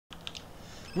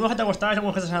Una gente acostada,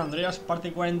 somos gente de San Andreas,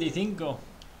 parte 45.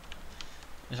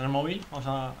 Es el móvil, vamos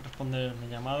a responder mi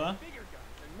llamada.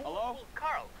 Hello?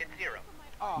 Carl, it's Zero.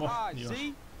 Oh, Oh, hi, Dios.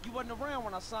 Z. You wasn't around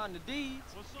when I signed the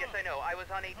deeds. Yes, I know. I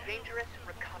was on a dangerous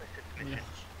reconnaissance mission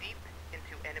Dios. deep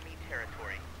into enemy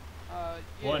territory. Yeah,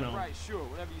 Bueno. right, sure,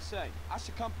 whatever you say. I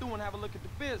should come through and have a look at the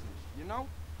business, you know?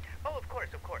 Oh, of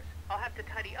course, of course. I'll have to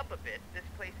tidy up a bit. This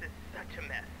place is such a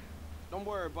mess. Don't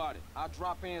worry about it. I'll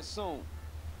drop in soon.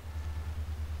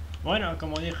 Bueno,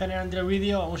 como dije en el anterior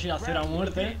vídeo, vamos a ir a hacer a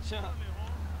muerte.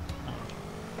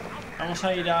 Vamos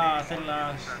a ir a hacer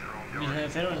las misiones de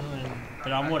cero,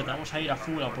 pero a muerte. Vamos a ir a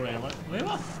full a por él, ¿vale?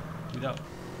 ¡Ueva! Cuidado.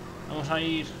 Vamos a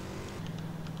ir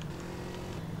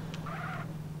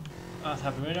hacia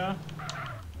la primera.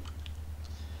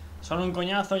 Son un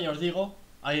coñazo, ya os digo.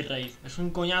 Hay raid. Es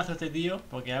un coñazo este tío,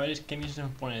 porque ya veréis qué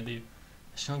misiones nos pone, tío.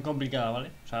 Son complicadas,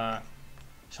 ¿vale? O sea,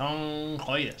 son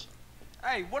jodidas.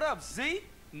 Hey, what up, Z?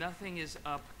 Nothing is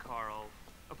up, Carl,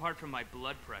 apart from my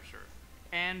blood pressure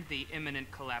and the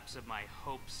imminent collapse of my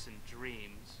hopes and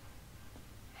dreams.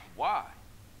 Why?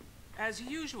 As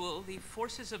usual, the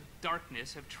forces of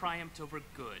darkness have triumphed over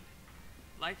good.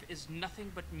 Life is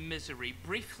nothing but misery,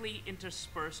 briefly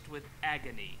interspersed with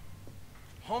agony.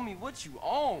 Homie, what you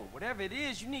on? Whatever it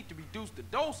is, you need to reduce the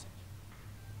dosage.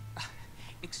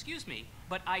 Excuse me,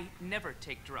 but I never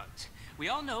take drugs. We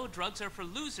all know drugs are for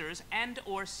losers and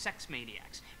or sex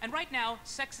maniacs. And right now,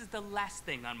 sex is the last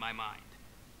thing on my mind.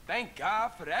 Thank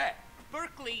God for that.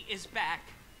 Berkeley is back.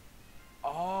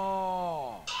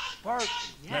 Oh, Berkeley.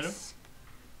 Yes.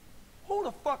 Who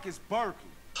the fuck is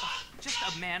Berkeley? Just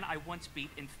a man I once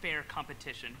beat in fair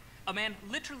competition. A man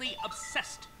literally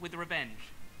obsessed with revenge.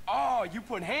 Oh, you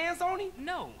putting hands on him?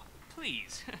 No,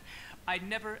 please. I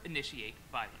never initiate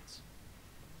violence.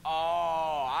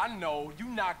 Oh, I know. You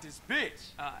knocked this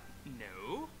bitch.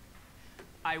 No.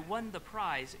 I won the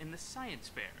prize in the science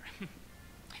fair.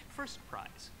 First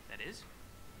prize, that is.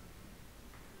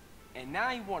 And now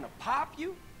he wanna pop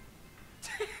you?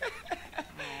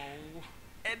 Oh.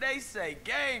 And they say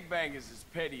gangbangers is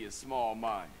petty and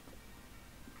small-minded.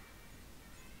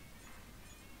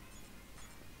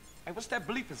 Hey, what's that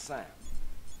bleeping sound?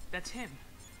 That's him.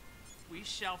 We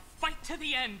shall fight to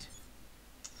the end.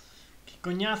 Qué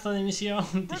coñazo de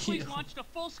misión, Berkeley's tío. launched a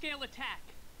full-scale attack.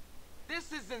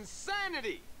 This is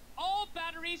insanity! All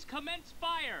batteries commence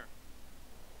fire.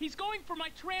 He's going for my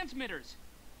transmitters.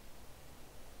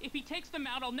 If he takes them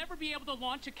out, I'll never be able to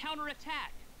launch a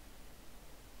counterattack.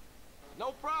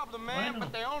 No problem, man, Bueno.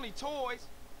 but they're only toys.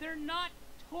 They're not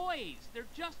toys. They're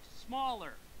just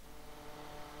smaller.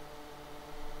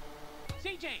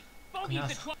 CJ, bogey's at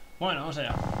Coñazo. 12. Bueno, vamos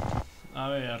allá. A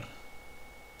ver.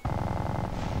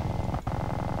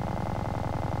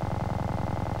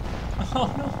 Oh,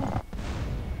 no.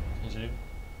 ¿En serio?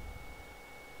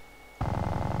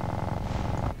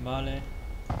 Vale.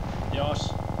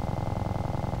 Dios.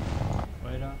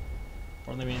 Fuera.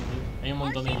 ¿Por dónde vienen, tío? Hay un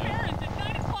montón de RC ellos. Barron's at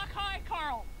 9 o'clock high,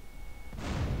 Carl.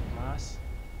 Más.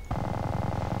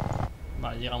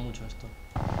 Vale, llega mucho esto.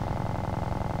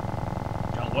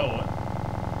 Queda un huevo,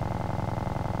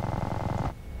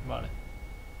 Vale.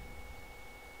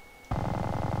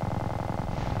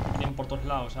 Vienen por todos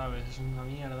lados, ¿sabes? Es una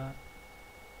mierda.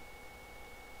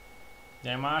 Y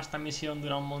además esta misión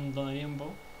dura un montón de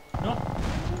tiempo. ¡No!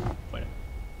 Fuera.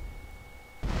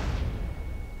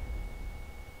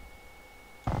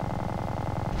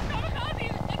 Kamikaze,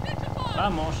 it's a clock.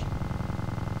 ¡Vamos!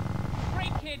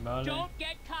 Great kid, Vale. don't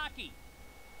get cocky.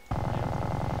 Hay otro.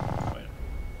 Fuera.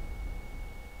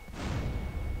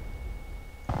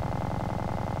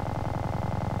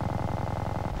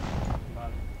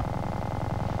 Vale.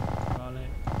 Vale.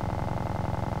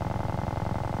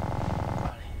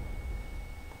 Vale.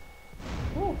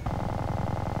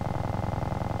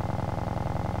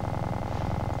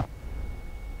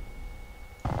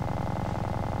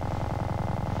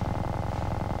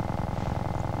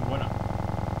 Muy buena.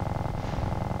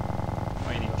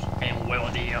 Ay, Dios, que hay un huevo,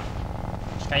 tío.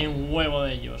 Es que hay un huevo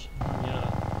de ellos. Mierda.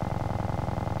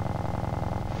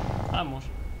 Vamos.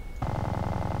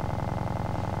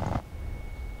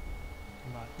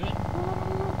 Vale.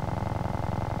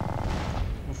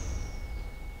 Uf.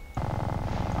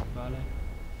 Vale.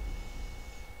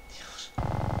 Dios.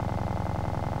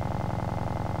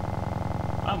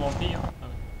 Vamos, tío.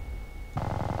 Vale.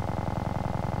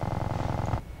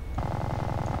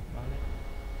 Vale.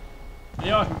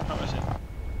 Dios, no puede ser.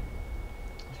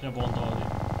 Es que no puedo con todo, tío.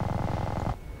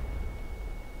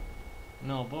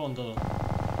 No, puedo con todo. No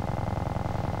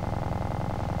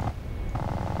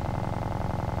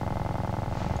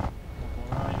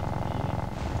por ahí,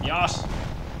 aquí. ¡Dios!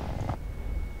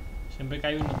 Siempre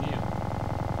cae uno, tío.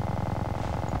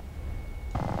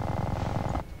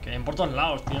 Vienen por todos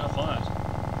lados, tío, no jodas.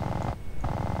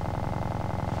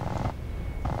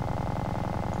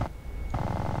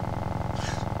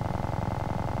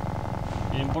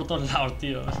 Vienen por todos lados,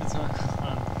 tío. Es que se me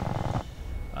acojonan.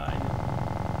 Ay, Dios.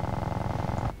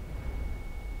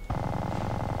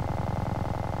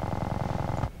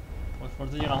 Por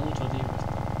fuerte llega mucho, tío. Esto.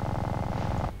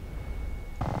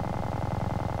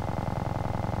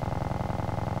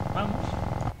 Vamos.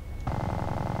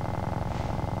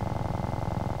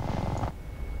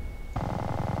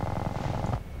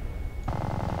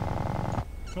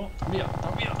 No, mira,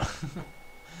 mira.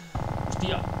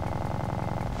 Hostia.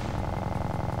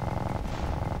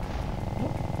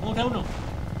 No, queda uno.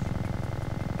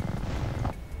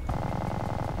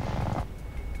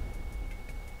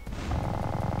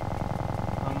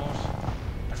 Vamos.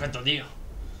 Perfecto, tío.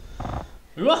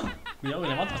 ¡Uy, va! Cuidado que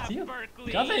le matas, tío.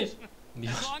 ¿Qué haces?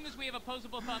 Dios. As long as we have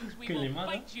opposable thumbs, we Que le will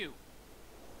mata. fight you.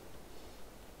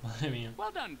 Madre mía.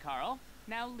 Well done, Carl.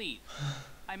 Now leave.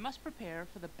 I must prepare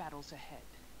for the battles ahead.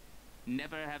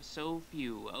 Never have so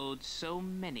few owed so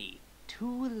many.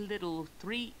 Too little,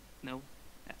 three... No,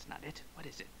 that's not it. What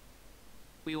is it?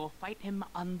 We will fight him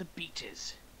on the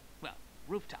beaches. Well,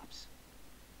 rooftops.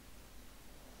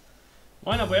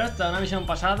 Bueno, pues ya está, una misión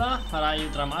pasada. Ahora hay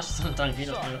otra más.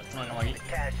 Tranquilos, pero esto no acaba aquí.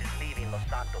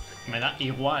 Me da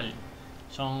igual.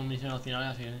 Son misiones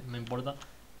opcionales, así que me importa.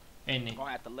 N.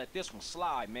 Gonna have to let this one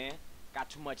slide, man. Got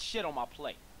too much shit on my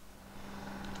plate.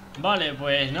 Vale,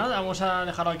 pues nada, vamos a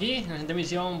dejarlo aquí. En la siguiente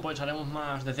misión pues haremos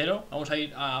más de cero. Vamos a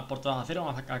ir a por todas a cero,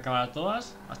 vamos a acabar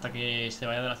todas hasta que se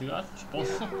vaya de la ciudad, supongo.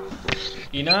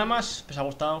 Y nada más, os ha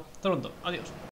gustado. Hasta pronto, adiós.